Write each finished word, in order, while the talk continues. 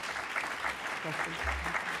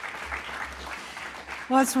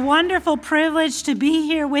Well, it's a wonderful privilege to be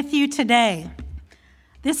here with you today.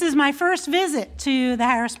 This is my first visit to the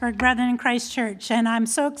Harrisburg Brethren in Christ Church, and I'm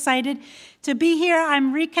so excited to be here.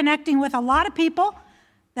 I'm reconnecting with a lot of people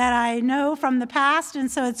that I know from the past,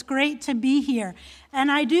 and so it's great to be here.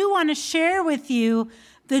 And I do want to share with you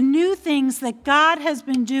the new things that God has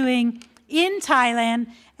been doing in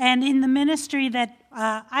Thailand and in the ministry that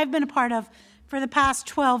I've been a part of for the past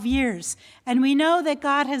 12 years. And we know that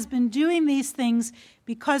God has been doing these things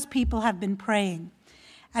because people have been praying.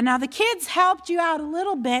 And now the kids helped you out a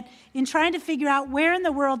little bit in trying to figure out where in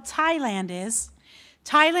the world Thailand is.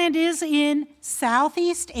 Thailand is in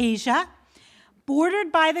Southeast Asia,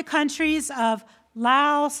 bordered by the countries of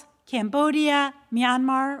Laos, Cambodia,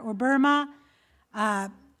 Myanmar or Burma,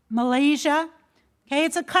 Malaysia. Okay,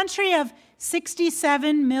 it's a country of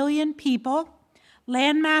 67 million people,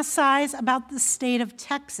 landmass size about the state of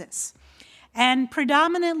Texas, and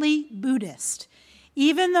predominantly Buddhist.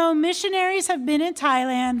 Even though missionaries have been in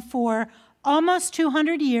Thailand for almost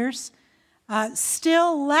 200 years,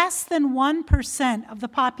 still less than 1% of the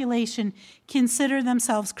population consider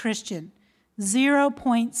themselves Christian.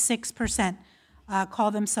 0.6%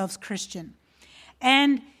 call themselves Christian.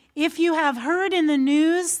 And if you have heard in the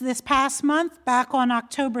news this past month, back on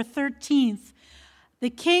October 13th, the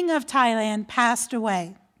king of Thailand passed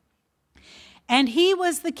away. And he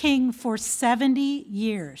was the king for 70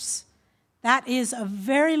 years. That is a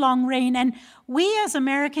very long reign. And we as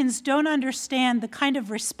Americans don't understand the kind of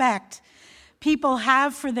respect people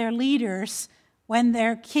have for their leaders when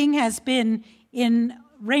their king has been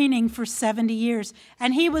reigning for 70 years.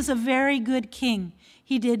 And he was a very good king.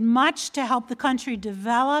 He did much to help the country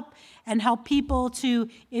develop and help people to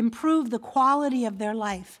improve the quality of their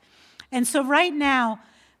life. And so right now,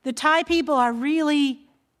 the Thai people are really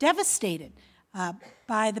devastated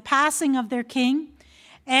by the passing of their king.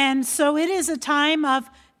 And so it is a time of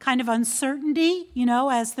kind of uncertainty,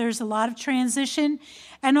 as there's a lot of transition.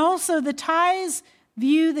 And also the Thais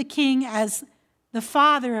view the king as the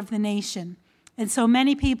father of the nation. And so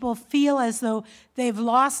many people feel as though they've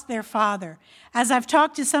lost their father. As I've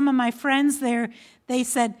talked to some of my friends there, they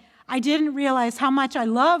said, I didn't realize how much I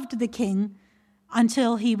loved the king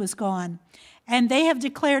until he was gone. And they have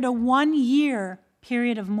declared a 1-year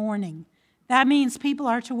period of mourning. That means people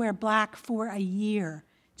are to wear black for a year.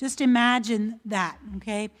 Just imagine that,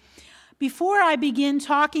 okay? Before I begin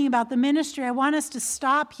talking about the ministry, I want us to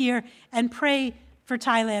stop here and pray for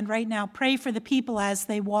Thailand right now. Pray for the people as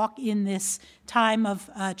they walk in this time of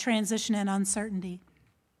transition and uncertainty.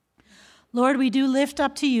 Lord, we do lift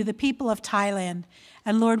up to you the people of Thailand.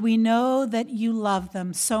 And Lord, we know that you love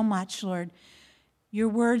them so much, Lord. Your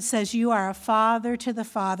word says you are a father to the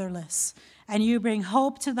fatherless, and you bring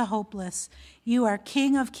hope to the hopeless. You are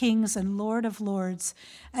King of kings and Lord of lords.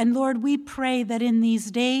 And Lord, we pray that in these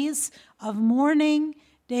days of mourning,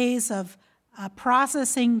 days of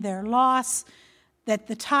processing their loss, that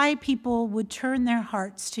the Thai people would turn their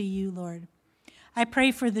hearts to you, Lord. I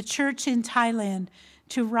pray for the church in Thailand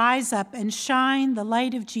to rise up and shine the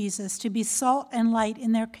light of Jesus, to be salt and light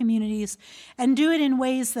in their communities, and do it in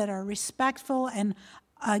ways that are respectful and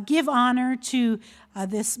give honor to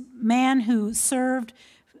this man who served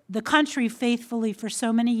the country faithfully for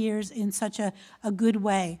so many years in such a good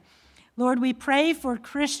way. Lord, we pray for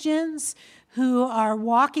Christians who are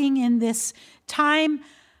walking in this time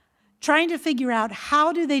trying to figure out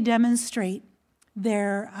how do they demonstrate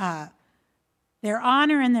their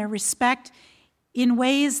honor and their respect in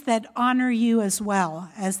ways that honor you as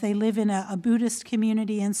well as they live in a Buddhist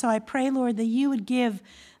community. And so I pray, Lord, that you would give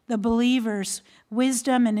the believers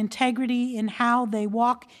wisdom and integrity in how they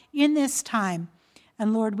walk in this time.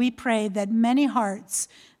 And Lord, we pray that many hearts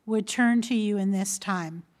would turn to you in this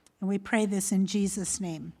time. And we pray this in Jesus'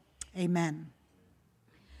 name. Amen.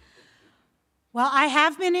 Well, I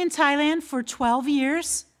have been in Thailand for 12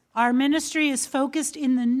 years. Our ministry is focused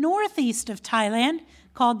in the northeast of Thailand,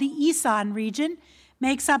 called the Isan region,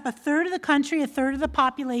 makes up a third of the country, a third of the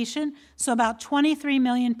population, so about 23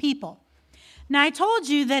 million people. Now, I told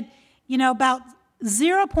you that, about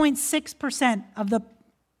 0.6% of the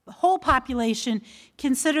whole population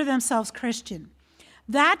consider themselves Christian.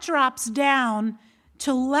 That drops down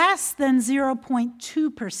to less than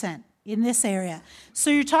 0.2% in this area. So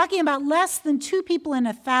you're talking about less than 2 people in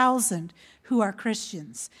 1,000 who are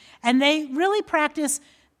Christians. And they really practice,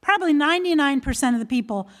 probably 99% of the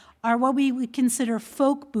people are what we would consider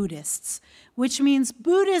folk Buddhists, which means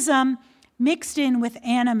Buddhism mixed in with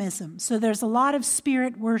animism. So there's a lot of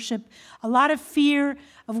spirit worship, a lot of fear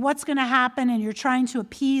of what's going to happen, and you're trying to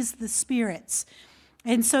appease the spirits.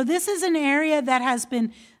 And so this is an area that has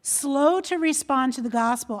been slow to respond to the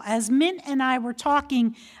gospel. As Mint and I were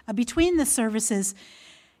talking between the services,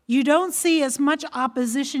 you don't see as much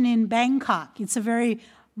opposition in Bangkok. It's a very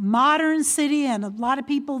modern city, and a lot of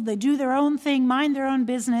people, they do their own thing, mind their own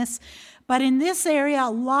business. But in this area, a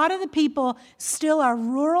lot of the people still are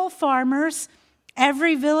rural farmers.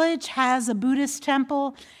 Every village has a Buddhist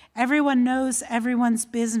temple. Everyone knows everyone's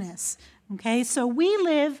business. Okay, so we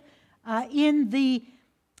live in the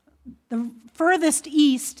furthest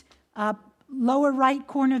east, lower right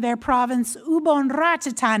corner of their province, Ubon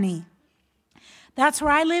Ratchathani. That's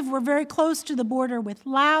where I live. We're very close to the border with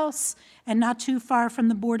Laos and not too far from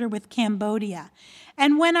the border with Cambodia.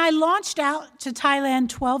 And when I launched out to Thailand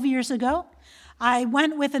 12 years ago, I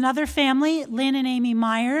went with another family, Lynn and Amy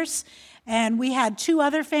Myers, and we had two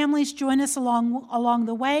other families join us along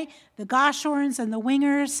the way, the Goshorns and the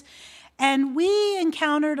Wingers. And we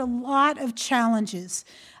encountered a lot of challenges.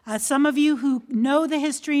 Some of you who know the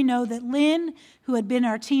history know that Lynn, who had been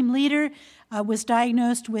our team leader, was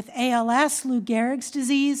diagnosed with ALS, Lou Gehrig's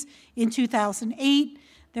disease, in 2008.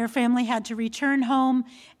 Their family had to return home,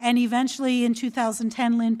 and eventually in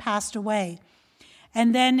 2010, Lynn passed away.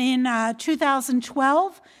 And then in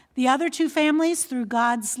 2012, the other two families, through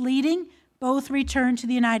God's leading, both returned to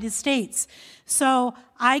the United States. So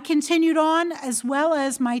I continued on, as well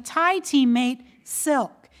as my Thai teammate,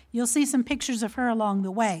 Silk. You'll see some pictures of her along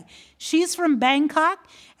the way. She's from Bangkok,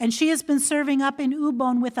 and she has been serving up in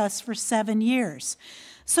Ubon with us for 7 years.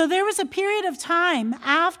 So there was a period of time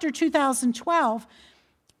after 2012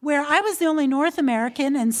 where I was the only North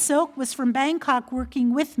American, and Silk was from Bangkok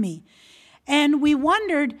working with me. And we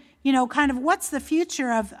wondered, kind of what's the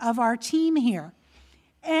future of our team here?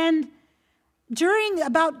 And during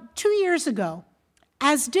about 2 years ago,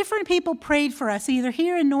 as different people prayed for us, either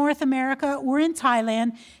here in North America or in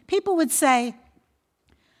Thailand, people would say,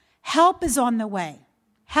 help is on the way.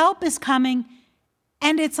 Help is coming,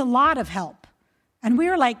 and it's a lot of help. And we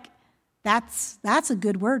were like, that's a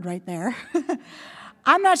good word right there.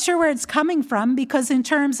 I'm not sure where it's coming from, because in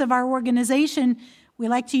terms of our organization, we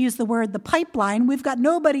like to use the word the pipeline. We've got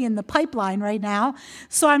nobody in the pipeline right now,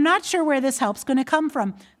 so I'm not sure where this help's going to come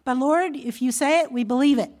from. But Lord, if you say it, we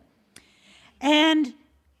believe it. And,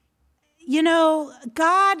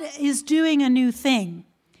 God is doing a new thing.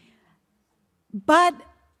 But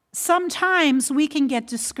sometimes we can get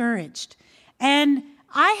discouraged. And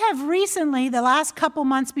I have recently, the last couple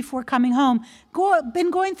months before coming home,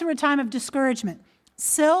 been going through a time of discouragement.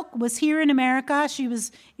 Silk was here in America. She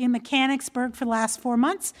was in Mechanicsburg for the last 4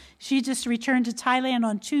 months. She just returned to Thailand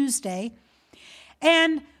on Tuesday.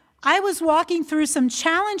 And I was walking through some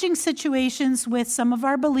challenging situations with some of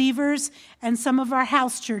our believers and some of our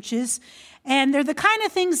house churches. And they're the kind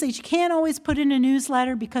of things that you can't always put in a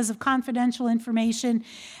newsletter because of confidential information.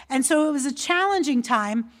 And so it was a challenging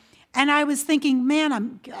time. And I was thinking,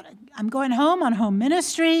 man, I'm going home on home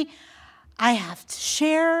ministry. I have to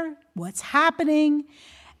share what's happening.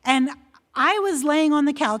 And I was laying on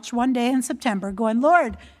the couch one day in September going,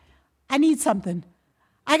 Lord, I need something.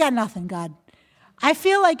 I got nothing, God. I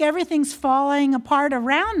feel like everything's falling apart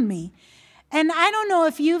around me. And I don't know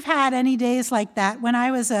if you've had any days like that. When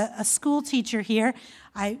I was a school teacher here,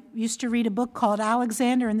 I used to read a book called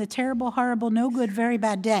Alexander and the Terrible, Horrible, No Good, Very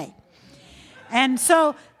Bad Day. And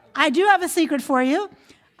so I do have a secret for you.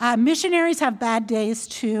 Missionaries have bad days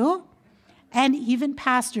too, and even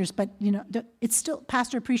pastors, but it's still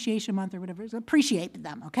Pastor Appreciation Month or whatever. Appreciate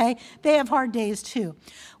them, okay? They have hard days too.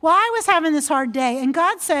 Well, I was having this hard day, and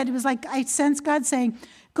God said, it was like I sensed God saying,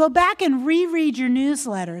 go back and reread your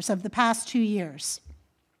newsletters of the past 2 years.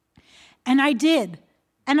 And I did.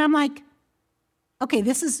 And I'm like, okay,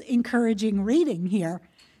 this is encouraging reading here.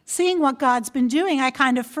 Seeing what God's been doing, I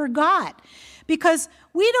kind of forgot. Because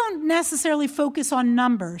we don't necessarily focus on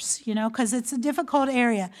numbers, because it's a difficult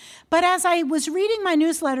area. But as I was reading my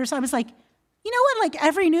newsletters, I was like, you know what? Like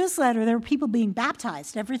every newsletter, there were people being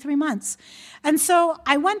baptized every 3 months. And so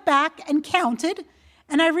I went back and counted,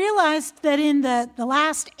 and I realized that in the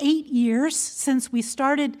last 8 years since we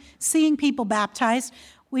started seeing people baptized,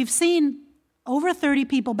 we've seen over 30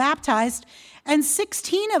 people baptized, and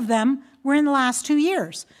 16 of them were in the last 2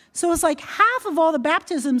 years. So it's like half of all the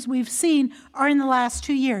baptisms we've seen are in the last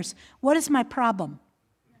 2 years. What is my problem?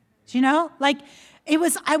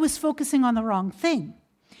 I was focusing on the wrong thing.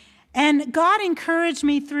 And God encouraged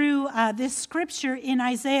me through this scripture in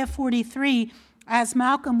Isaiah 43, as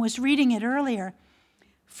Malcolm was reading it earlier.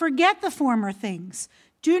 Forget the former things.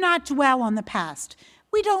 Do not dwell on the past.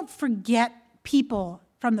 We don't forget people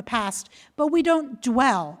from the past, but we don't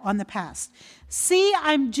dwell on the past. See,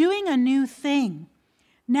 I'm doing a new thing.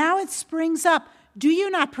 Now it springs up. do you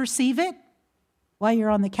not perceive it while you're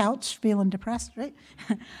on the couch feeling depressed, right?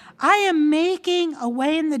 I am making a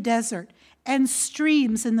way in the desert and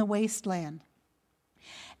streams in the wasteland.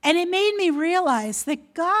 And it made me realize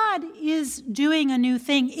that God is doing a new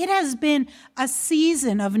thing. It has been a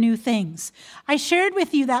season of new things. I shared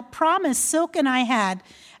with you that promise Silk and I had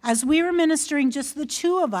as we were ministering, just the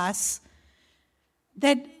two of us,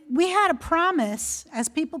 that we had a promise as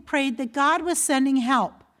people prayed that God was sending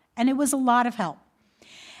help, and it was a lot of help.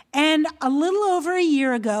 And a little over a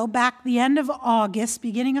year ago, back the end of August,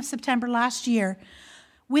 beginning of September last year,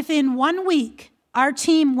 within 1 week, our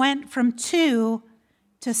team went from 2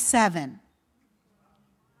 to 7.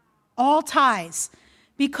 All ties.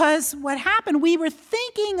 Because what happened, we were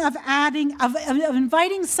thinking of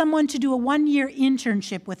inviting someone to do a 1-year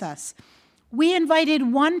internship with us. We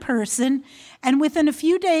invited one person, and within a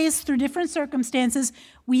few days, through different circumstances,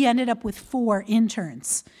 we ended up with 4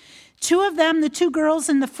 interns. 2 of them, the 2 girls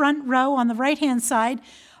in the front row on the right-hand side,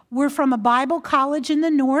 were from a Bible college in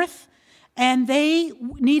the north, and they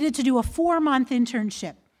needed to do a 4-month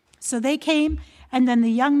internship. So they came, and then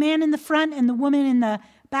the young man in the front and the woman in the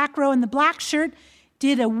back row in the black shirt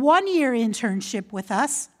did a 1-year internship with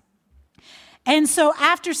us. And so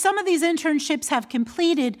after some of these internships have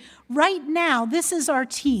completed, right now, this is our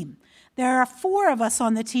team. There are 4 of us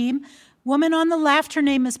on the team. Woman on the left, her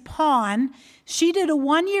name is Pawn. She did a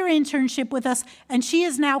 1-year internship with us, and she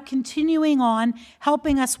is now continuing on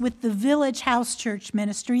helping us with the Village House Church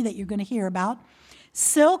ministry that you're going to hear about.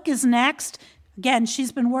 Silk is next. Again,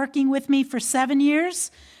 she's been working with me for 7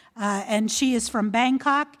 years, and she is from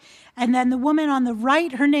Bangkok. And then the woman on the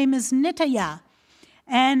right, her name is Nitaya.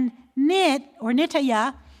 And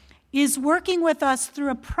Nitaya, is working with us through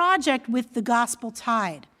a project with the Gospel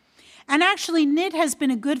Tide. And actually, Nit has been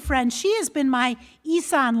a good friend. She has been my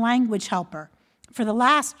Isan language helper for the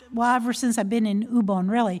last, ever since I've been in Ubon,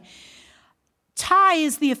 really. Thai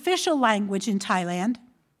is the official language in Thailand,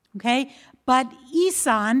 okay? But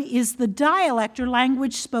Isan is the dialect or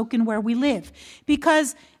language spoken where we live.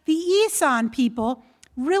 Because the Isan people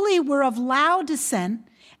really were of Lao descent,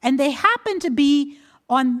 and they happened to be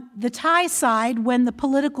on the Thai side when the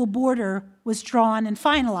political border was drawn and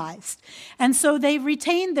finalized. And so they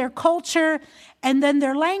retained their culture, and then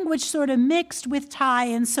their language sort of mixed with Thai.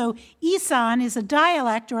 And so Isan is a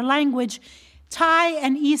dialect or language, Thai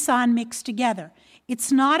and Isan mixed together.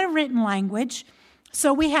 It's not a written language.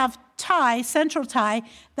 So we have Thai, Central Thai.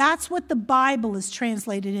 That's what the Bible is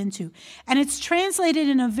translated into. And it's translated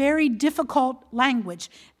in a very difficult language.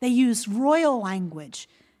 They use royal language.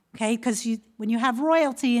 Okay, because when you have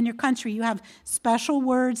royalty in your country, you have special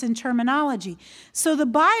words and terminology. So the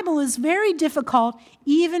Bible is very difficult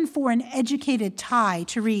even for an educated Thai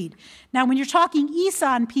to read. Now, when you're talking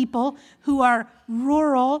Isan people who are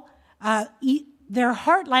rural, their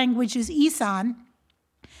heart language is Isan,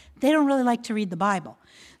 they don't really like to read the Bible.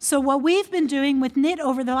 So what we've been doing with Nit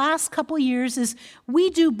over the last couple years is we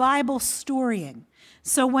do Bible storying.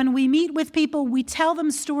 So when we meet with people, we tell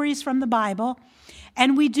them stories from the Bible,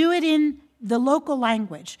 and we do it in the local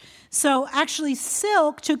language. So actually,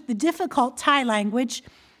 Silk took the difficult Thai language,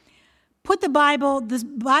 put the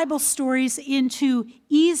Bible stories into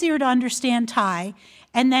easier to understand Thai,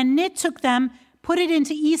 and then Nit took them, put it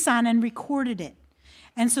into Isan, and recorded it.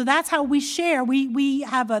 And so that's how we share. We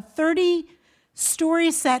have a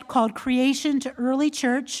 30-story set called Creation to Early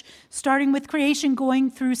Church, starting with creation, going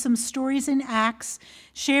through some stories in Acts,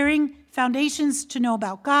 sharing foundations to know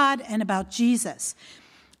about God and about Jesus.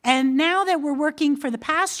 And now that we're working for the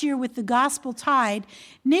past year with the Gospel Tide,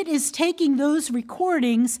 Nit is taking those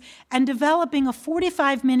recordings and developing a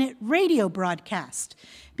 45-minute radio broadcast.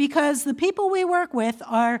 Because the people we work with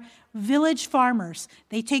are village farmers.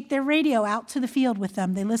 They take their radio out to the field with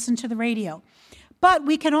them. They listen to the radio. But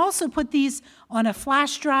we can also put these on a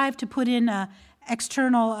flash drive to put in an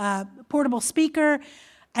external portable speaker.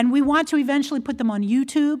 And we want to eventually put them on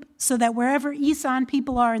YouTube so that wherever Isan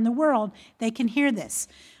people are in the world, they can hear this.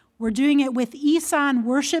 We're doing it with Isan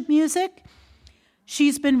worship music.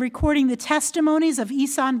 She's been recording the testimonies of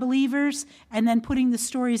Isan believers and then putting the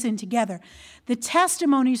stories in together. The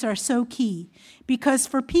testimonies are so key because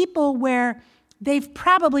for people where they've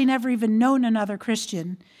probably never even known another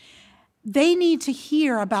Christian, they need to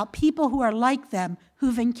hear about people who are like them,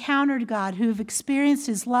 who've encountered God, who've experienced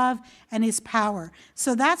His love and His power.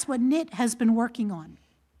 So that's what Nit has been working on.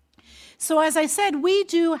 So as I said, we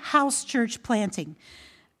do house church planting,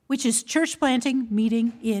 which is church planting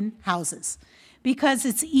meeting in houses, because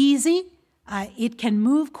it's easy, it can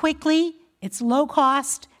move quickly, it's low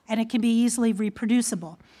cost, and it can be easily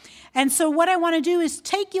reproducible. And so what I want to do is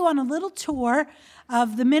take you on a little tour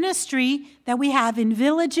of the ministry that we have in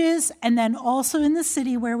villages and then also in the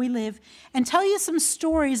city where we live, and tell you some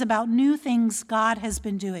stories about new things God has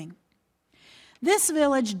been doing. This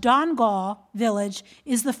village, Dongal Village,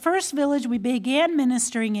 is the first village we began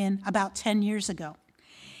ministering in about 10 years ago.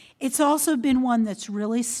 It's also been one that's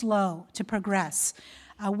really slow to progress.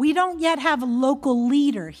 We don't yet have a local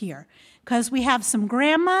leader here because we have some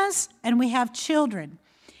grandmas and we have children.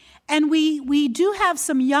 And we do have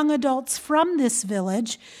some young adults from this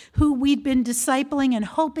village who we'd been discipling and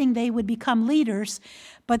hoping they would become leaders,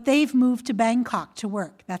 but they've moved to Bangkok to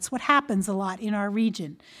work. That's what happens a lot in our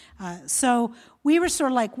region. So we were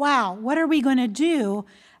sort of like, wow, what are we going to do?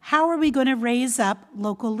 How are we going to raise up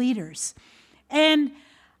local leaders? And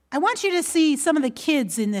I want you to see some of the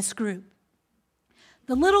kids in this group.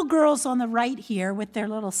 The little girls on the right here with their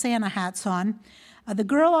little Santa hats on. The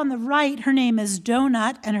girl on the right, her name is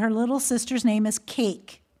Donut, and her little sister's name is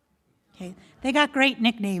Cake. Okay, they got great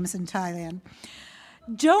nicknames in Thailand.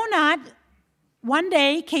 Donut one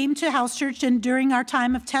day came to house church, and during our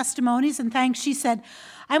time of testimonies and thanks, she said,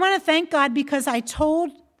 I want to thank God because I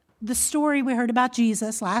told the story we heard about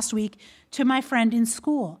Jesus last week to my friend in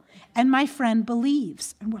school, and my friend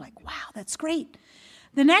believes. And we're like, wow, that's great.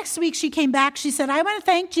 The next week she came back, she said, I want to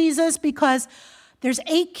thank Jesus because there's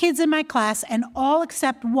 8 kids in my class, and all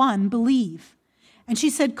except one believe. And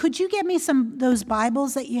she said, could you get me some those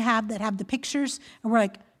Bibles that you have that have the pictures? And we're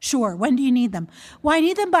like, sure. When do you need them? Well, I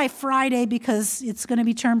need them by Friday because it's going to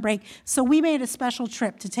be term break. So we made a special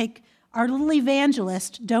trip to take our little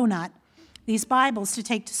evangelist, Donut, these Bibles to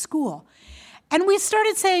take to school. And we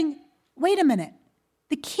started saying, wait a minute.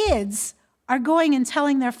 The kids are going and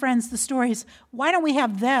telling their friends the stories. Why don't we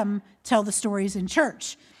have them tell the stories in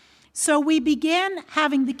church? So we began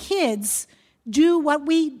having the kids do what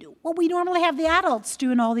we normally have the adults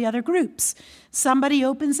do in all the other groups. Somebody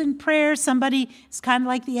opens in prayer, somebody is kind of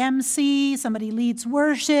like the MC, somebody leads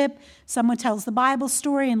worship, someone tells the Bible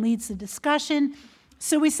story and leads the discussion.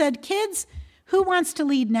 So we said, kids, who wants to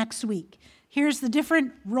lead next week? Here's the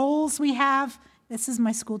different roles we have. This is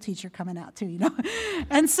my school teacher coming out too,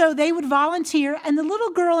 And so they would volunteer, and the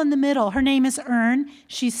little girl in the middle, her name is Ern.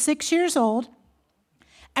 She's 6 years old.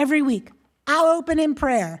 Every week, I'll open in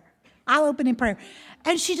prayer.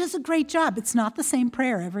 And she does a great job. It's not the same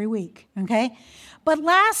prayer every week, okay? But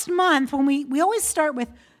last month, when we always start with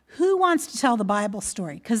who wants to tell the Bible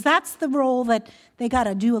story, because that's the role that they got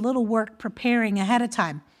to do a little work preparing ahead of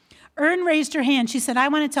time. Ern raised her hand. She said, I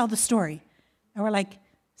want to tell the story. And we're like,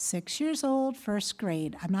 6 years old, first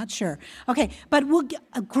grade. I'm not sure. Okay, but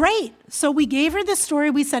great. So we gave her the story.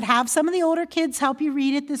 We said, have some of the older kids help you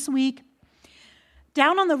read it this week.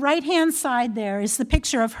 Down on the right-hand side there is the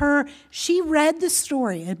picture of her. She read the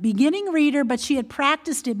story, a beginning reader, but she had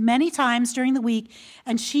practiced it many times during the week,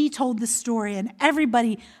 and she told the story, and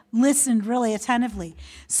everybody listened really attentively.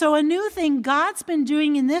 So a new thing God's been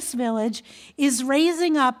doing in this village is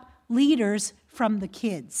raising up leaders from the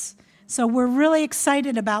kids. So we're really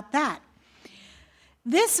excited about that.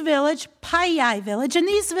 This village, Payai Village, and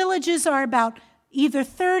these villages are about either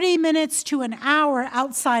 30 minutes to an hour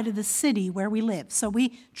outside of the city where we live. So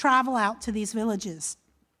we travel out to these villages.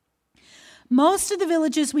 Most of the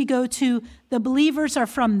villages we go to, the believers are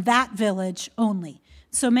from that village only.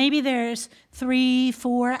 So maybe there's 3,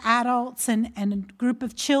 4 adults and a group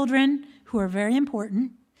of children who are very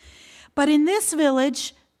important. But in this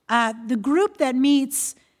village, the group that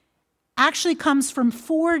meets actually comes from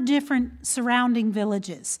 4 different surrounding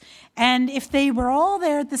villages. And if they were all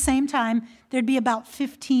there at the same time, there'd be about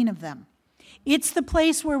 15 of them. It's the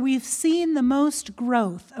place where we've seen the most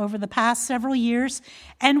growth over the past several years,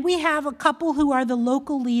 and we have a couple who are the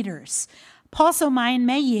local leaders. Poso Mai and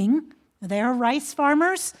Mei Ying, they're rice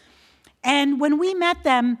farmers, and when we met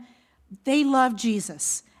them, they love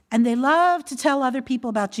Jesus, and they love to tell other people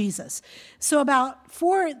about Jesus. So about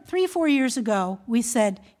 3-4 years ago, we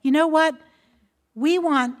said, you know what? We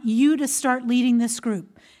want you to start leading this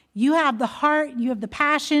group. You have the heart, you have the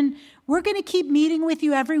passion. We're going to keep meeting with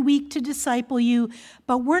you every week to disciple you,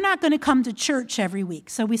 but we're not going to come to church every week.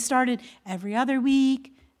 So we started every other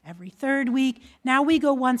week, every third week. Now we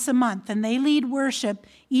go once a month, and they lead worship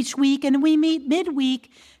each week, and we meet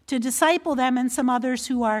midweek to disciple them and some others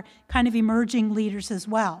who are kind of emerging leaders as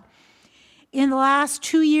well. In the last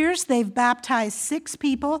 2 years, they've baptized 6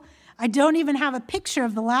 people. I don't even have a picture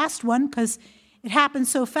of the last one because it happened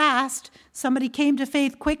so fast. Somebody came to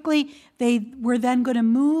faith quickly. They were then going to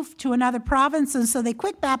move to another province, and so they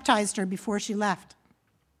quick baptized her before she left.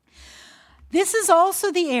 This is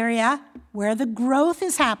also the area where the growth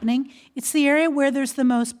is happening. It's the area where there's the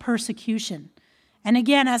most persecution. And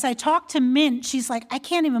again, as I talked to Mint, she's like, I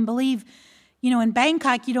can't even believe, In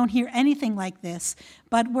Bangkok, you don't hear anything like this.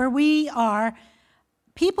 But where we are,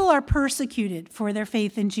 people are persecuted for their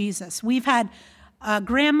faith in Jesus. We've had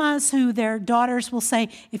grandmas who their daughters will say,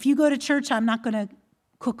 if you go to church, I'm not going to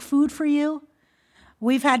cook food for you.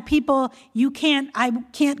 We've had people, I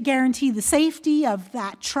can't guarantee the safety of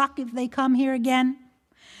that truck if they come here again.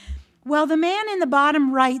 Well, the man in the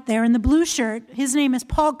bottom right there in the blue shirt, his name is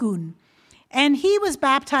Paul Gun, and he was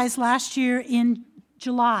baptized last year in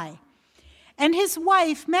July. And his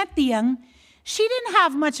wife, Methiang, she didn't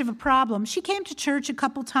have much of a problem. She came to church a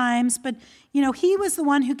couple times, but, he was the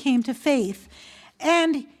one who came to faith.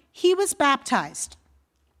 And he was baptized.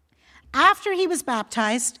 After he was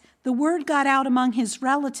baptized, the word got out among his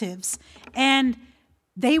relatives, and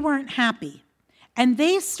they weren't happy. And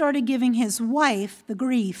they started giving his wife the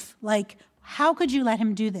grief, like, how could you let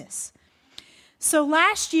him do this? So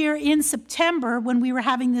last year in September, when we were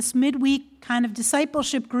having this midweek kind of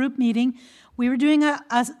discipleship group meeting, we were doing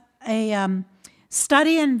a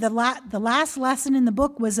study, and the last lesson in the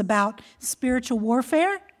book was about spiritual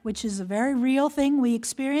warfare, which is a very real thing we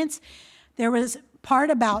experience. There was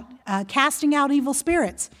part about casting out evil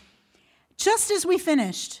spirits. Just as we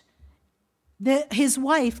finished, his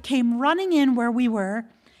wife came running in where we were,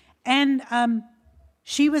 and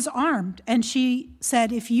she was armed, and she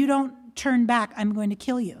said, if you don't turn back, I'm going to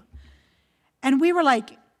kill you. And we were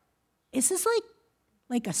like, is this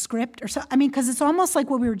like a script or something? Because it's almost like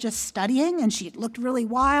what we were just studying, and she looked really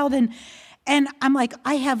wild, and I'm like,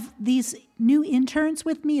 I have these new interns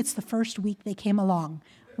with me. It's the first week they came along.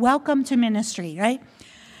 Welcome to ministry, right?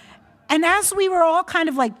 And as we were all kind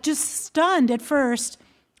of like just stunned at first,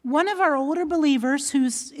 one of our older believers,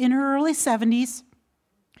 who's in her early 70s,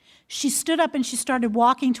 she stood up and she started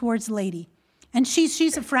walking towards the lady. And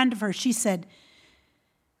she's a friend of hers. She said,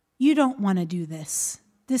 you don't want to do this.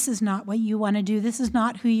 This is not what you want to do. This is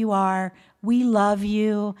not who you are. We love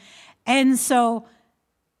you. And so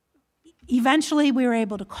eventually we were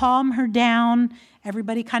able to calm her down.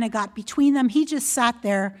 Everybody kind of got between them. He just sat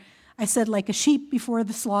there, I said, like a sheep before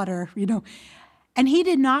the slaughter, And he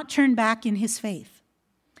did not turn back in his faith.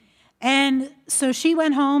 And so she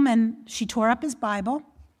went home and she tore up his Bible.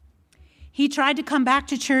 He tried to come back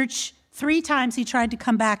to church 3 times. He tried to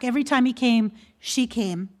come back. Every time he came, she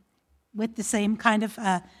came with the same kind of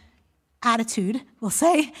attitude, we'll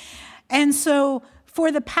say. And so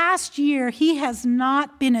for the past year, he has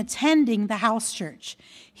not been attending the house church.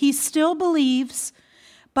 He still believes,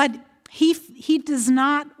 but he does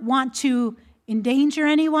not want to endanger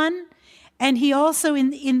anyone. And he also, in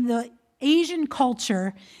the Asian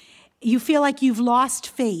culture, you feel like you've lost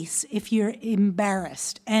face if you're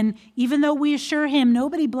embarrassed. And even though we assure him,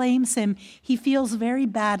 nobody blames him, he feels very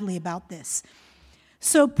badly about this.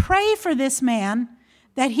 So pray for this man,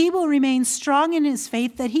 that he will remain strong in his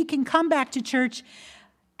faith, that he can come back to church,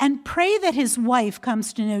 and pray that his wife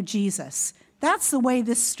comes to know Jesus. That's the way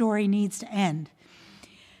this story needs to end.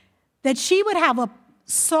 That she would have a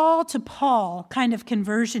Saul to Paul kind of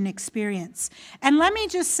conversion experience. And let me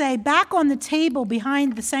just say, back on the table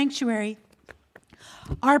behind the sanctuary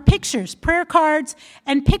are pictures, prayer cards,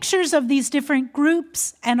 and pictures of these different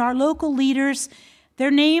groups and our local leaders.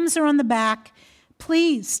 Their names are on the back.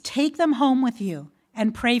 Please take them home with you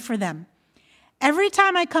and pray for them. Every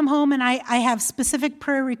time I come home and I have specific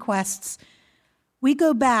prayer requests, we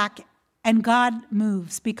go back and God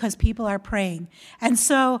moves because people are praying. And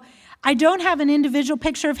so I don't have an individual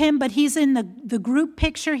picture of him, but he's in the group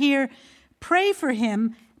picture here. Pray for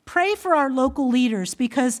him. Pray for our local leaders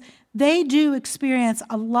because they do experience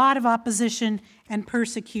a lot of opposition and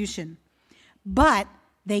persecution. But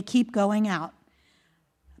they keep going out.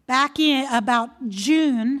 Back in about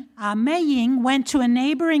June, Mei Ying went to a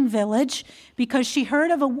neighboring village because she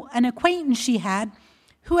heard of an acquaintance she had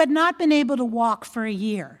who had not been able to walk for a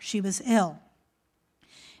year. She was ill.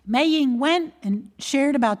 Mei Ying went and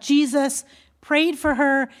shared about Jesus, prayed for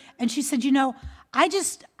her, and she said,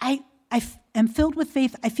 I am filled with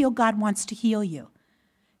faith. I feel God wants to heal you.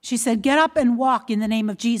 She said, get up and walk in the name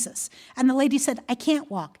of Jesus. And the lady said, I can't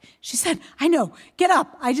walk. She said, I know, get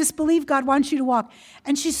up. I just believe God wants you to walk.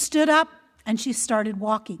 And she stood up and she started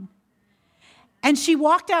walking. And she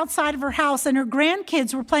walked outside of her house and her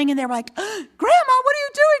grandkids were playing in there like, Grandma, what are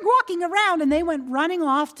you doing walking around? And they went running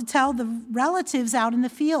off to tell the relatives out in the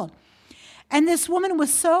field. And this woman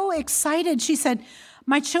was so excited. She said,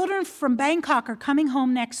 my children from Bangkok are coming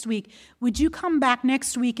home next week. Would you come back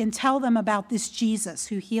next week and tell them about this Jesus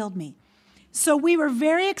who healed me? So we were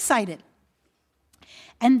very excited.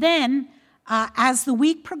 And then as the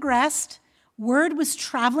week progressed, word was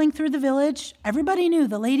traveling through the village. Everybody knew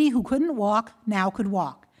the lady who couldn't walk now could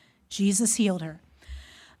walk. Jesus healed her.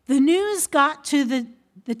 The news got to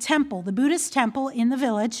the temple, the Buddhist temple in the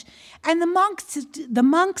village, and the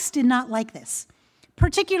monks did not like this,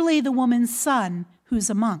 particularly the woman's son, who's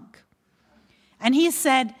a monk. And he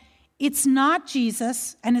said, it's not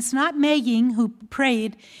Jesus, and it's not Mei Ying who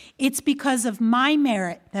prayed. It's because of my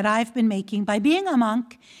merit that I've been making by being a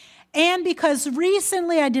monk, and because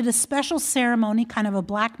recently I did a special ceremony, kind of a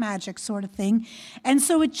black magic sort of thing, and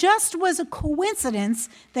so it just was a coincidence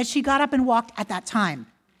that she got up and walked at that time.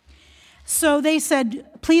 So they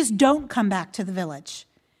said, please don't come back to the village.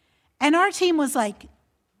 And our team was like,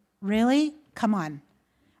 really? Come on.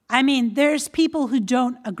 I mean, there's people who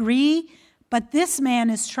don't agree, but this man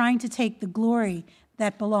is trying to take the glory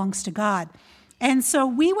that belongs to God. And so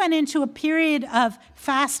we went into a period of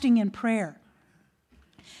fasting and prayer.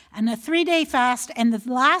 And a 3-day fast, and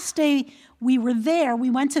the last day we were there, we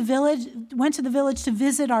went to the village to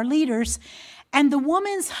visit our leaders, and the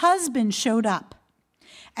woman's husband showed up.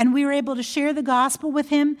 And we were able to share the gospel with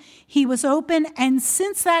him. He was open, and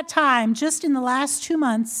since that time, just in the last 2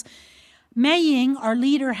 months, Mei Ying, our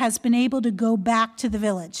leader, has been able to go back to the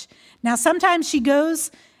village. Now, sometimes she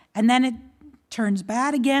goes, and then it turns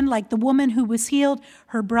bad again, like the woman who was healed.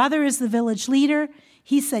 Her brother is the village leader.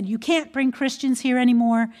 He said, you can't bring Christians here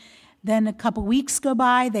anymore. Then a couple weeks go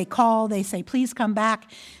by, they call, they say, please come back.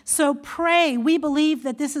 So pray. We believe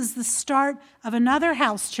that this is the start of another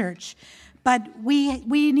house church. But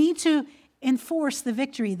we need to enforce the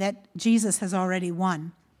victory that Jesus has already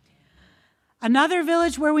won. Another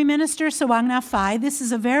village where we minister, Sawang Na Phai, this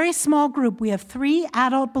is a very small group. We have 3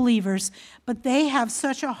 adult believers, but they have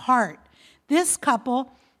such a heart. This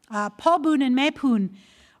couple, Paul Boon and Mei Poon,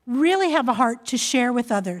 really have a heart to share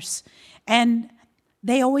with others. And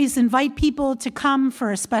they always invite people to come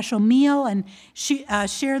for a special meal and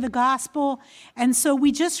share the gospel. And so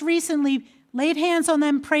we just recently laid hands on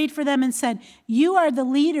them, prayed for them, and said, you are the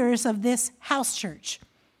leaders of this house church.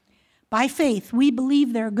 By faith, we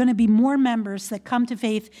believe there are going to be more members that come to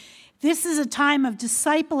faith. This is a time of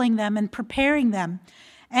discipling them and preparing them.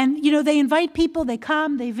 And, they invite people, they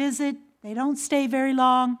come, they visit, they don't stay very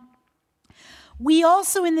long. We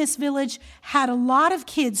also in this village had a lot of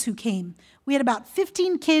kids who came. We had about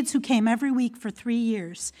 15 kids who came every week for 3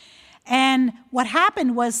 years. And what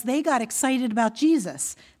happened was they got excited about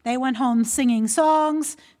Jesus. They went home singing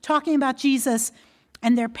songs, talking about Jesus,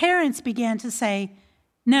 and their parents began to say,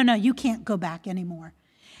 no, you can't go back anymore.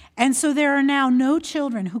 And so there are now no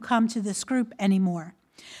children who come to this group anymore.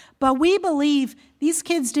 But we believe these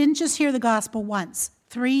kids didn't just hear the gospel once,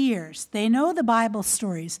 3 years. They know the Bible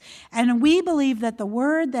stories. And we believe that the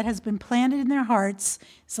word that has been planted in their hearts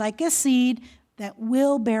is like a seed that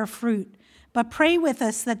will bear fruit. But pray with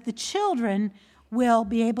us that the children will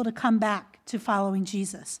be able to come back to following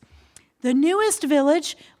Jesus. The newest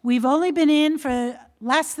village we've only been in for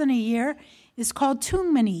less than a year is called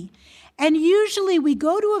Tung Mani. And usually we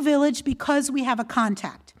go to a village because we have a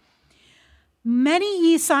contact.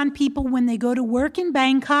 Many Isan people, when they go to work in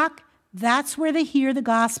Bangkok, that's where they hear the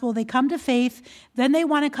gospel, they come to faith, then they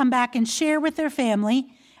want to come back and share with their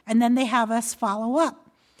family, and then they have us follow up.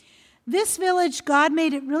 This village, God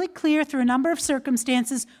made it really clear through a number of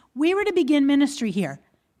circumstances, we were to begin ministry here,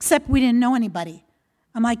 except we didn't know anybody.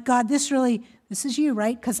 I'm like, God, this is you,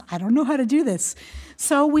 right? Because I don't know how to do this.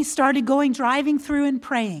 So we started driving through and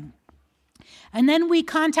praying. And then we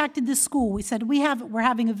contacted the school. We said, we're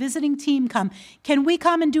having a visiting team come. Can we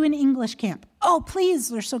come and do an English camp? Oh, please,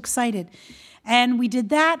 they're so excited. And we did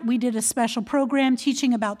that. We did a special program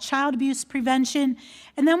teaching about child abuse prevention.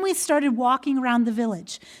 And then we started walking around the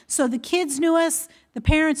village. So the kids knew us, the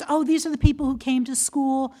parents, these are the people who came to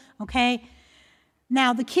school, okay?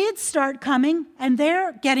 Now the kids start coming and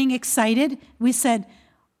they're getting excited. We said,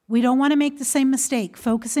 we don't want to make the same mistake,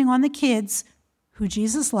 focusing on the kids who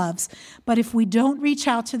Jesus loves. But if we don't reach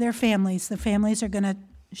out to their families, the families are going to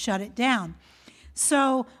shut it down.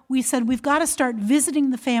 So we said, we've got to start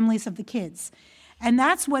visiting the families of the kids. And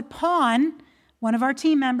that's what Pawn, one of our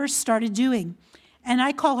team members, started doing. And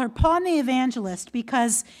I call her Pawn the Evangelist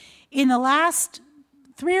because in the last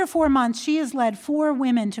 3 or 4 months, she has led 4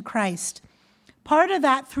 women to Christ. Part of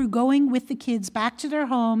that through going with the kids back to their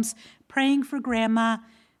homes, praying for grandma,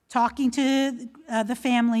 talking to the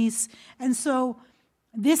families. And so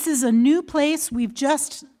this is a new place. We've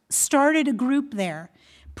just started a group there.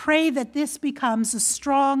 Pray that this becomes a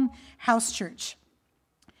strong house church.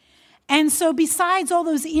 And so besides all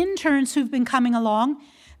those interns who've been coming along,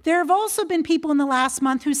 there have also been people in the last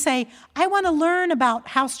month who say, I want to learn about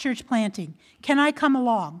house church planting. Can I come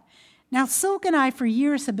along? Now, Silk and I, for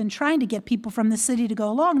years, have been trying to get people from the city to go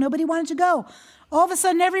along. Nobody wanted to go. All of a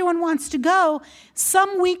sudden, everyone wants to go.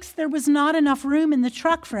 Some weeks, there was not enough room in the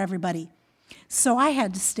truck for everybody. So I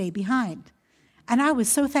had to stay behind. And I was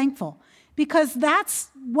so thankful, because that's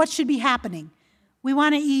what should be happening. We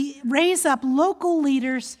want to raise up local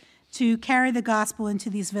leaders to carry the gospel into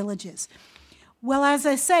these villages. Well, as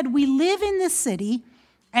I said, we live in the city,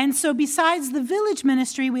 and so besides the village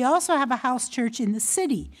ministry, we also have a house church in the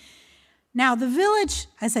city. Now, the village,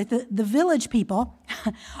 the village people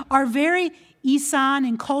are very Isan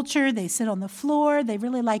in culture. They sit on the floor. They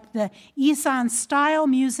really like the Isan style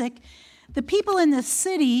music. The people in the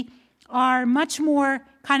city are much more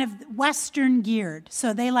kind of Western geared.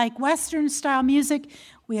 So they like Western style music.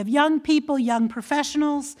 We have young people, young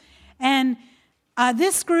professionals. And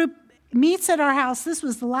this group meets at our house. This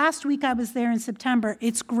was the last week I was there in September.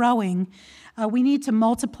 It's growing. We need to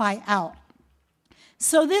multiply out.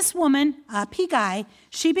 So this woman, Pigai,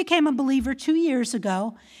 she became a believer 2 years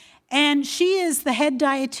ago. And she is the head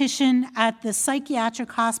dietitian at the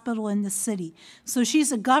psychiatric hospital in the city. So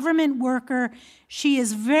she's a government worker. She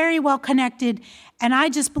is very well connected. And I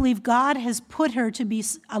just believe God has put her to be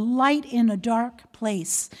a light in a dark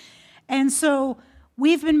place. And so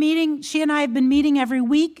we've been meeting, she and I have been meeting every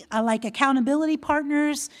week, like accountability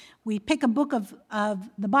partners. We pick a book of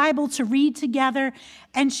the Bible to read together,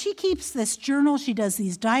 and she keeps this journal. She does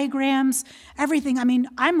these diagrams, everything. I mean,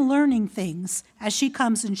 I'm learning things as she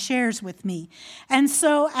comes and shares with me. And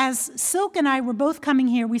so as Silk and I were both coming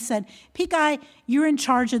here, we said, Pikai, you're in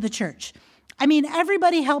charge of the church. I mean,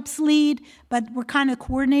 everybody helps lead, but we're kind of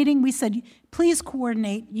coordinating. We said, please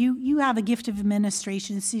coordinate. You have a gift of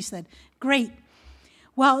administration. She said, great.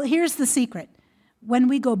 Well, here's the secret. When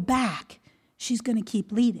we go back, she's going to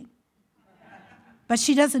keep leading. But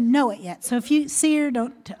she doesn't know it yet. So if you see her,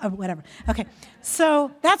 whatever. Okay, so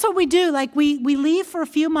that's what we do. Like we leave for a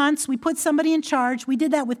few months. We put somebody in charge. We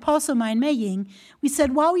did that with Posoma and Meiying. We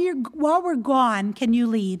said, while we're gone, can you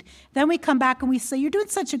lead? Then we come back and we say, you're doing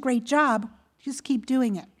such a great job. Just keep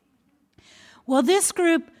doing it. Well, this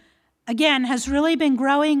group, again, has really been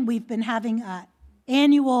growing. We've been having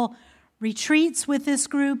annual retreats with this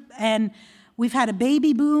group, and we've had a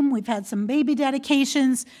baby boom. We've had some baby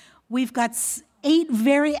dedications. We've got 8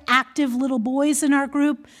 very active little boys in our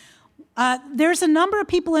group. There's a number of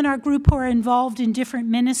people in our group who are involved in different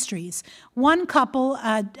ministries. One couple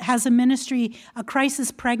has a ministry, a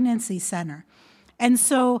crisis pregnancy center. And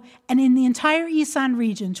in the entire Isan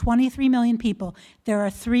region, 23 million people, there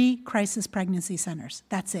are 3 crisis pregnancy centers.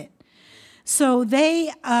 That's it. So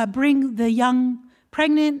they bring the young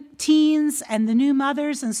pregnant teens and the new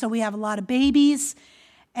mothers, and so we have a lot of babies.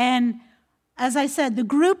 And as I said, the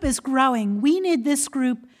group is growing. We need this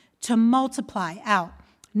group to multiply out,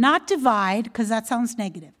 not divide, because that sounds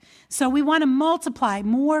negative. So we want to multiply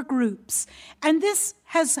more groups. And this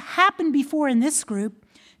has happened before in this group.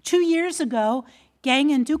 2 years ago,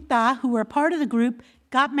 Gang and Dukta, who were part of the group,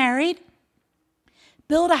 got married,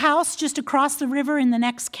 built a house just across the river in the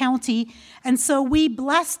next county. And so we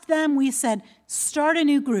blessed them. We said, start a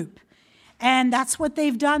new group. And that's what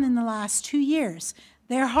they've done in the last 2 years.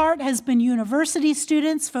 Their heart has been university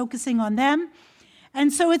students, focusing on them.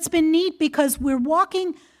 And so it's been neat because we're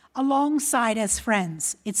walking alongside as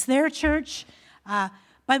friends. It's their church,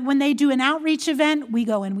 but when they do an outreach event, we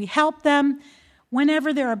go and we help them.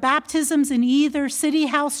 Whenever there are baptisms in either city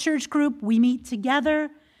house church group, we meet together.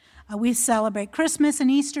 We celebrate Christmas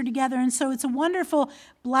and Easter together, and so it's a wonderful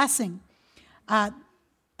blessing.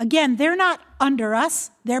 Again, they're not under us,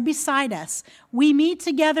 they're beside us. We meet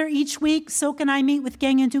together each week. Silk and I meet with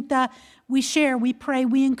Gang and Dukta. We share, we pray,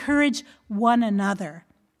 we encourage one another.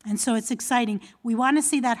 And so it's exciting. We want to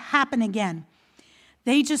see that happen again.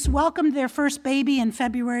 They just welcomed their first baby in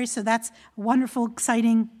February, so that's a wonderful,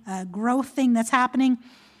 exciting growth thing that's happening.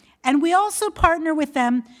 And we also partner with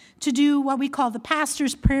them to do what we call the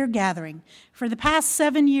Pastor's Prayer Gathering. For the past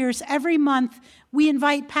 7 years, every month, we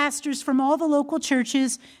invite pastors from all the local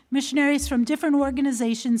churches, missionaries from different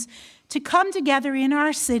organizations, to come together in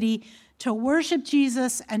our city to worship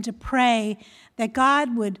Jesus and to pray that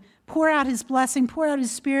God would pour out his blessing, pour out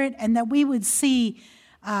his Spirit, and that we would see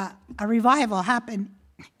a revival happen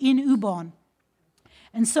in Ubon.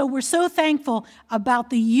 And so we're so thankful about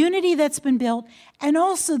the unity that's been built and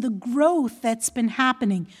also the growth that's been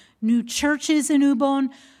happening. New churches in Ubon,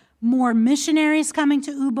 more missionaries coming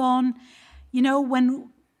to Ubon. You know, when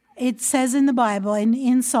it says in the Bible,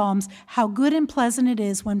 in Psalms, how good and pleasant it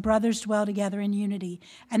is when brothers dwell together in unity.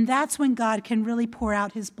 And that's when God can really pour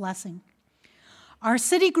out his blessing. Our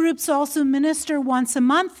city groups also minister once a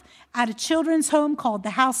month at a children's home called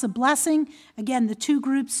the House of Blessing. Again, the two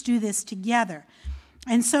groups do this together.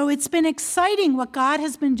 And so it's been exciting what God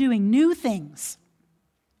has been doing, new things.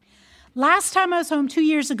 Last time I was home 2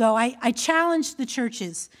 years ago, I challenged the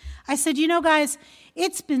churches. I said, guys,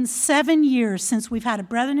 it's been 7 years since we've had a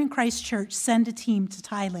Brethren in Christ church send a team to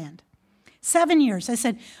Thailand. 7 years. I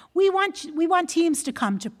said, we want teams to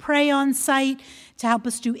come to pray on site, to help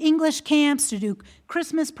us do English camps, to do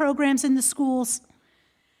Christmas programs in the schools.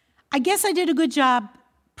 I guess I did a good job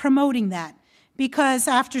promoting that, because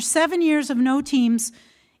after 7 years of no teams,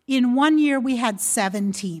 in 1 year we had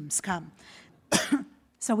 7 teams come.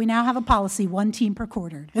 So we now have a policy, 1 team per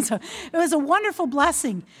quarter. And so it was a wonderful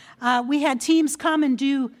blessing. We had teams come and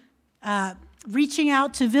do reaching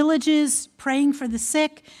out to villages, praying for the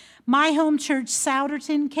sick. My home church,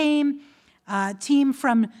 Souderton, came. A team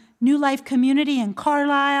from New Life Community in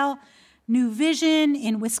Carlisle, New Vision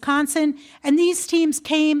in Wisconsin. And these teams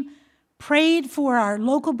came, prayed for our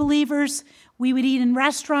local believers. We would eat in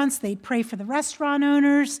restaurants. They'd pray for the restaurant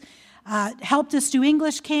owners, helped us do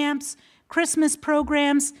English camps, Christmas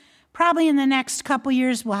programs. Probably in the next couple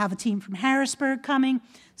years, we'll have a team from Harrisburg coming.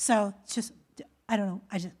 So it's just, I don't know.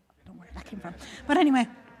 I don't know where that came from. But anyway,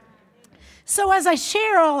 so as I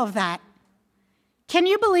share all of that, can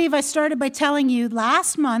you believe I started by telling you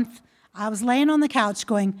last month, I was laying on the couch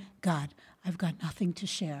going, God, I've got nothing to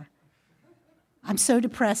share. I'm so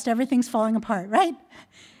depressed. Everything's falling apart, right?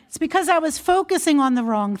 It's because I was focusing on the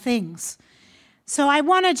wrong things. So I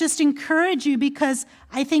want to just encourage you, because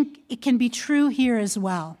I think it can be true here as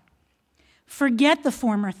well. Forget the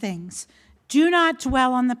former things. Do not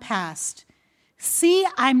dwell on the past. See,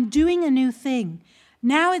 I'm doing a new thing.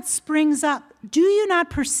 Now it springs up. Do you not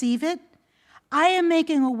perceive it? I am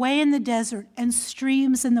making a way in the desert and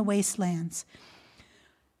streams in the wastelands.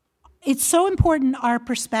 It's so important, our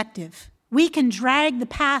perspective. We can drag the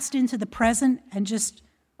past into the present and just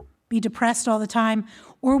be depressed all the time,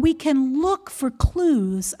 or we can look for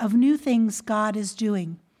clues of new things God is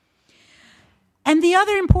doing. And the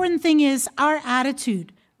other important thing is our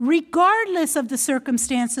attitude. Regardless of the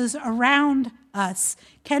circumstances around us,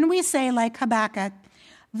 can we say, like Habakkuk,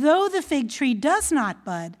 though the fig tree does not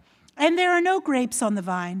bud, and there are no grapes on the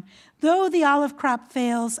vine, though the olive crop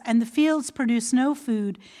fails and the fields produce no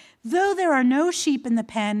food, though there are no sheep in the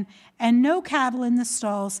pen and no cattle in the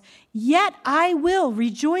stalls, yet I will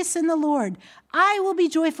rejoice in the Lord. I will be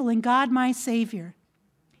joyful in God my Savior.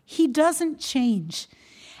 He doesn't change.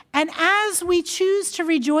 And as we choose to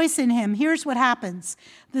rejoice in him, here's what happens.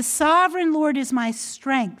 The sovereign Lord is my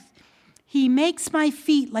strength. He makes my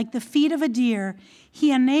feet like the feet of a deer.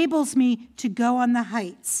 He enables me to go on the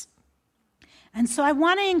heights. And so I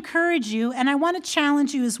want to encourage you, and I want to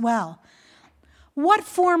challenge you as well. What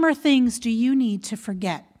former things do you need to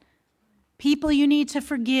forget? People you need to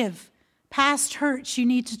forgive. Past hurts you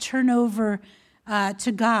need to turn over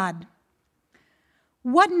to God.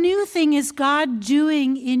 What new thing is God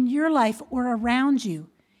doing in your life or around you,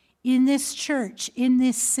 in this church, in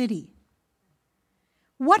this city?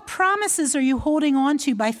 What promises are you holding on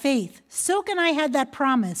to by faith? Silk and I had that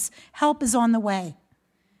promise. Help is on the way.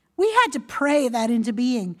 We had to pray that into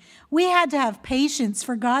being. We had to have patience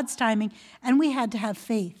for God's timing, and we had to have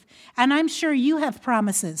faith. And I'm sure you have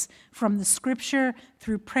promises from the scripture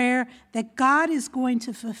through prayer that God is going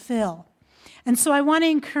to fulfill. And so I want to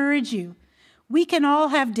encourage you. We can all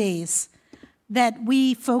have days that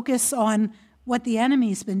we focus on what the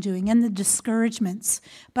enemy's been doing and the discouragements.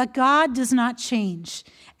 But God does not change.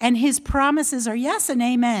 And his promises are yes and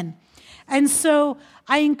amen. And so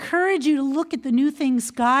I encourage you to look at the new things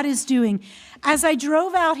God is doing. As I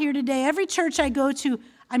drove out here today, every church I go to,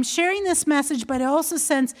 I'm sharing this message, but I also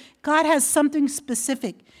sense God has something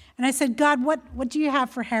specific. And I said, God, what do you have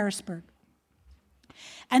for Harrisburg?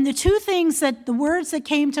 And the two things the words that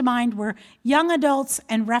came to mind were young adults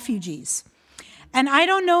and refugees. And I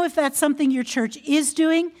don't know if that's something your church is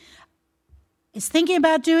doing, is thinking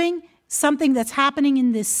about doing, something that's happening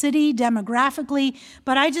in this city demographically,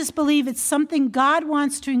 but I just believe it's something God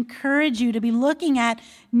wants to encourage you to be looking at,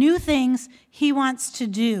 new things he wants to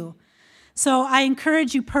do. So I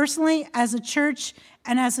encourage you personally, as a church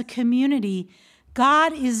and as a community,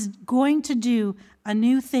 God is going to do a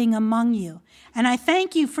new thing among you. And I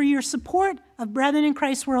thank you for your support of Brethren in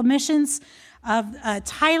Christ World Missions of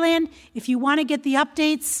Thailand. If you want to get the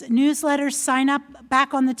updates, newsletters, sign up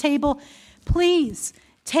back on the table, please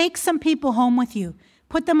take some people home with you.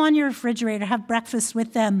 Put them on your refrigerator, have breakfast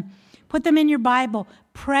with them. Put them in your Bible,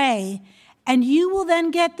 pray, and you will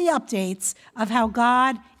then get the updates of how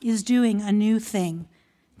God is doing a new thing.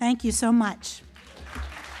 Thank you so much.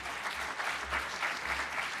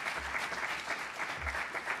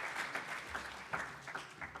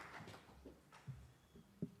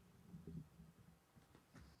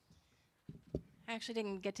 I actually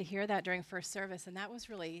didn't get to hear that during first service, and that was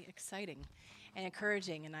really exciting and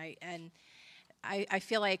encouraging. And I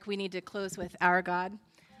feel like we need to close with our God,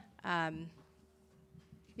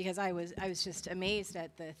 because I was just amazed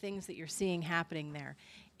at the things that you're seeing happening there,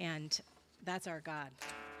 and that's our God.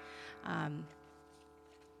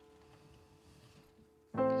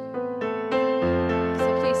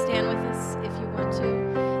 So please stand with us if you want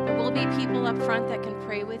to. There will be people up front that can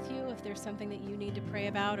pray with you if there's something that you need to pray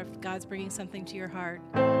about, or if God's bringing something to your heart.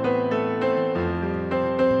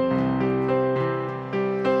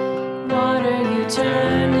 Water you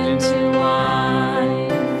turned into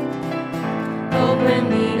wine. Open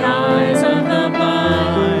the eyes of the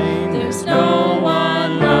blind. There's no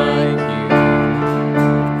one like you.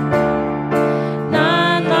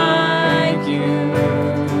 None like you.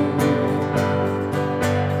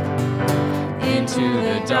 Into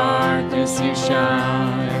the darkness you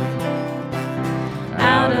shine.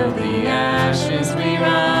 Out of the ashes we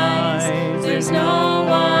rise. There's no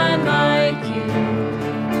one like you.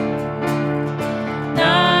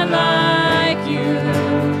 None like you.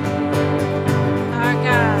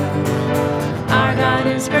 Our God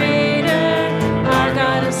is greater. Our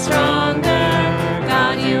God is stronger.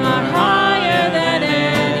 God, you are higher than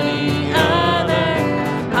any other.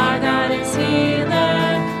 Our God is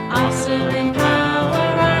healer, awesome in power.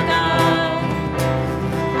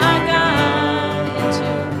 Our God,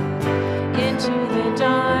 into the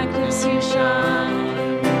darkness you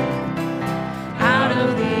shine. Out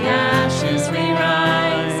of the ashes we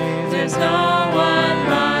rise. There's no one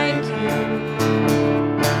like you.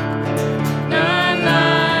 None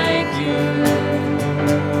like you.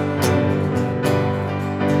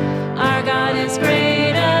 Our God is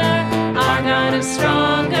greater. Our God is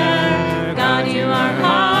stronger. God, you are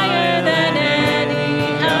higher than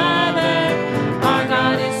any other. Our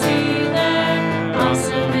God is healer,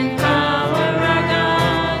 awesome in power.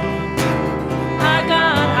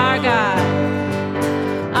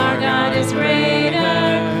 Our God is greater.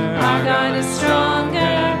 Our God is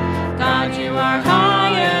stronger. God, you are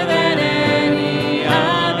higher than any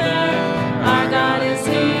other. Our God is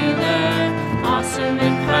healer, awesome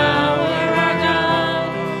in power.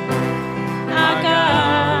 Our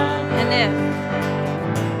God.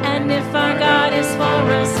 And if our God is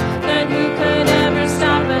for us, then who could ever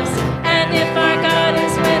stop us? And if our God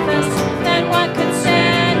is with us, then what could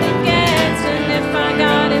stand against? And if our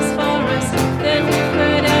God is for us, then who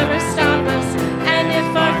could ever stop us? And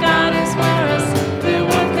if our God is for us, then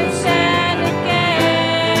what could stand against?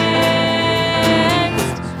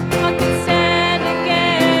 What could stand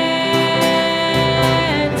against?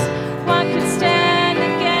 What could stand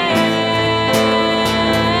against?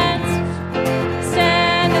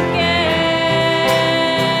 Stand against.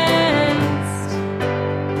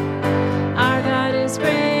 Our God is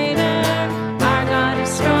greater. Our God is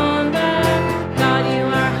stronger. God, you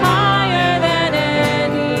are higher than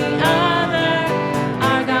any other.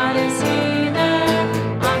 Our God is healer,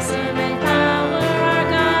 awesome in power.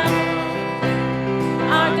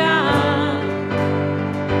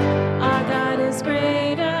 Our God is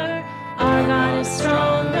greater. Our God is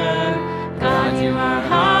stronger. God, you are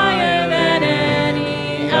higher than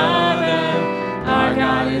any other. Our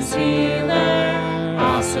God is healer,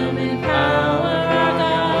 awesome in power.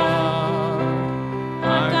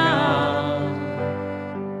 Our God.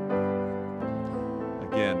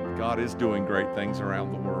 Again, God is doing great things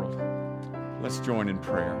around the world. Let's join in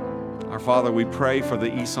prayer. Our Father, we pray for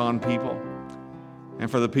the Isan people and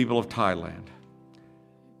for the people of Thailand.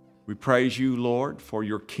 We praise you, Lord, for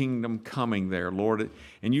your kingdom coming there, Lord.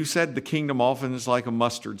 And you said the kingdom often is like a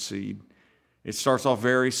mustard seed. It starts off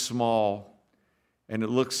very small, and it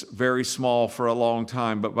looks very small for a long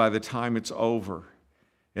time, but by the time it's over,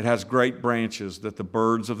 it has great branches that the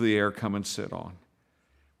birds of the air come and sit on.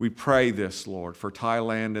 We pray this, Lord, for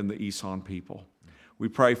Thailand and the Isan people. We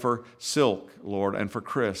pray for Silk, Lord, and for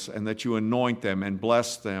Chris, and that you anoint them and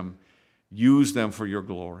bless them, use them for your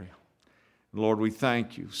glory. Lord, we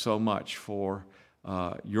thank you so much for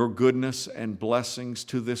your goodness and blessings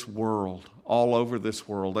to this world, all over this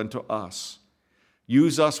world, and to us.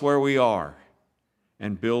 Use us where we are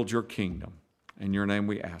and build your kingdom. In your name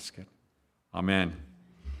we ask it. Amen.